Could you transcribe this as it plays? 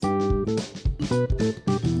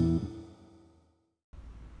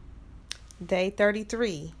Day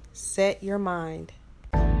 33. Set your mind.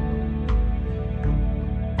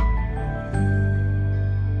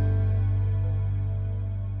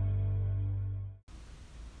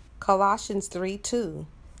 Colossians 3:2.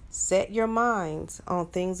 Set your minds on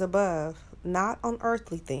things above, not on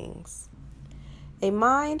earthly things. A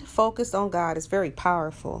mind focused on God is very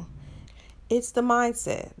powerful. It's the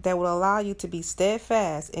mindset that will allow you to be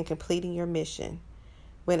steadfast in completing your mission.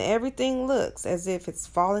 When everything looks as if it's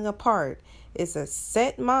falling apart, it's a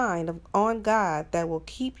set mind on God that will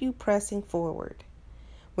keep you pressing forward.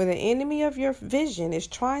 When the enemy of your vision is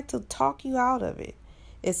trying to talk you out of it,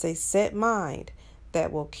 it's a set mind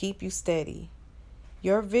that will keep you steady.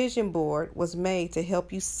 Your vision board was made to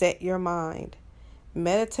help you set your mind.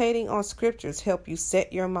 Meditating on scriptures help you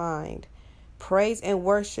set your mind. Praise and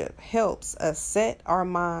worship helps us set our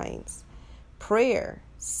minds. Prayer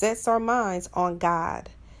sets our minds on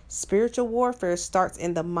God. Spiritual warfare starts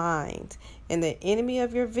in the mind, and the enemy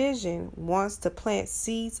of your vision wants to plant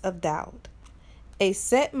seeds of doubt. A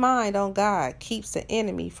set mind on God keeps the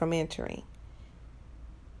enemy from entering.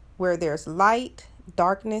 Where there's light,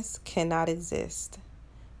 darkness cannot exist.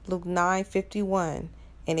 Luke 9:51.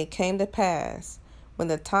 And it came to pass, when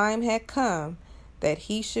the time had come that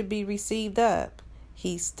he should be received up,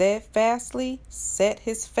 he steadfastly set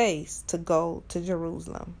his face to go to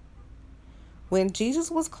Jerusalem. When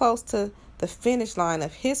Jesus was close to the finish line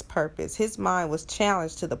of his purpose, his mind was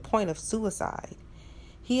challenged to the point of suicide.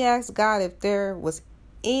 He asked God if there was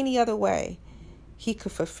any other way he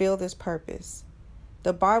could fulfill this purpose.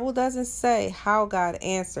 The Bible doesn't say how God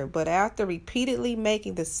answered, but after repeatedly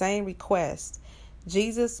making the same request,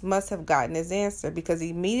 Jesus must have gotten his answer, because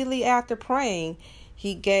immediately after praying,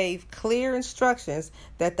 he gave clear instructions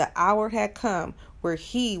that the hour had come where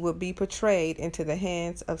he would be betrayed into the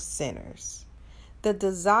hands of sinners. The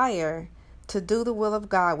desire to do the will of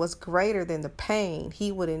God was greater than the pain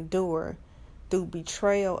he would endure through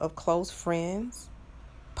betrayal of close friends,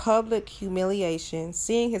 public humiliation,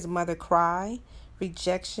 seeing his mother cry,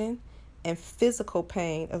 rejection, and physical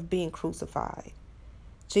pain of being crucified.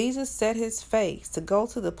 Jesus set his face to go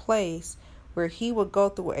to the place where he would go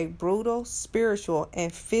through a brutal spiritual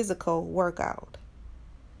and physical workout.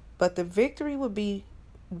 But the victory would be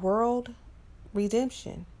world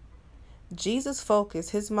redemption. Jesus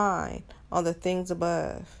focused his mind on the things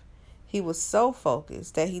above. He was so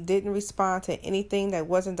focused that he didn't respond to anything that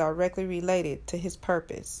wasn't directly related to his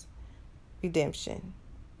purpose, redemption.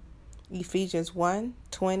 Ephesians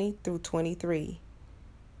 1:20-23.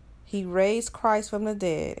 He raised Christ from the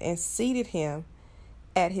dead and seated him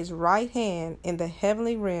at his right hand in the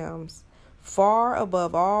heavenly realms, far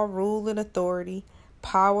above all rule and authority,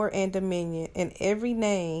 power and dominion, and every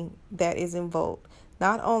name that is invoked,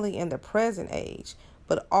 not only in the present age,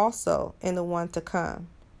 but also in the one to come.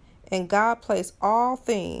 And God placed all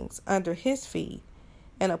things under his feet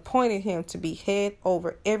and appointed him to be head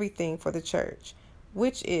over everything for the church,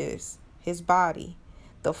 which is his body,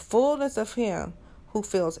 the fullness of him who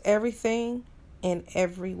fills everything in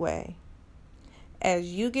every way. As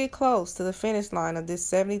you get close to the finish line of this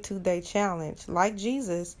 72-day challenge, like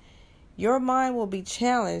Jesus, your mind will be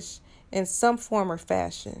challenged in some form or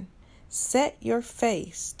fashion. Set your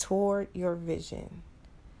face toward your vision.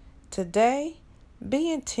 Today,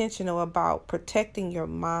 be intentional about protecting your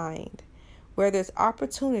mind. Where there's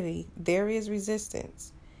opportunity, there is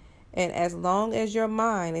resistance. And as long as your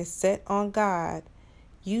mind is set on God,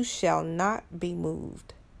 you shall not be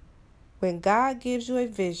moved. When God gives you a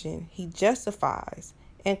vision, he justifies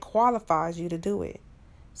and qualifies you to do it.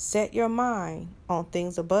 Set your mind on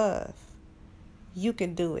things above. You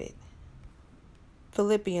can do it.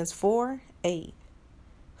 Philippians 4:8.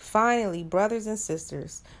 Finally, brothers and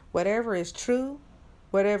sisters, whatever is true,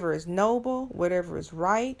 whatever is noble, whatever is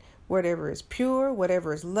right, whatever is pure,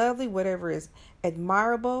 whatever is lovely, whatever is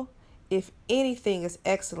admirable, if anything is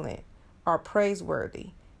excellent or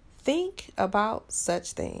praiseworthy, think about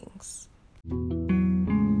such things.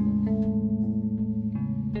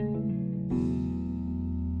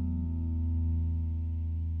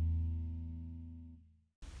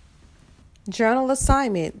 Journal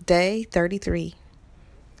assignment, day 33.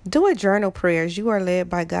 Do a journal prayer as you are led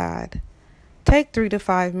by God. Take 3 to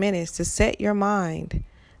 5 minutes to set your mind.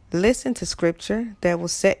 Listen to scripture that will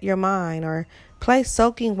set your mind, or play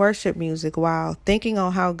soaking worship music while thinking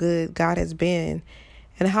on how good God has been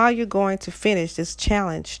and how you're going to finish this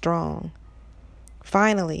challenge strong.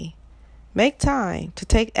 Finally, make time to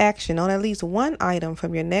take action on at least one item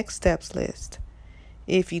from your next steps list.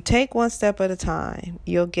 If you take one step at a time,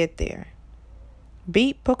 you'll get there.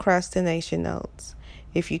 Beat procrastination notes.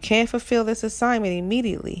 If you can't fulfill this assignment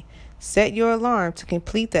immediately, set your alarm to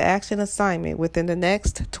complete the action assignment within the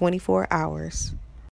next 24 hours.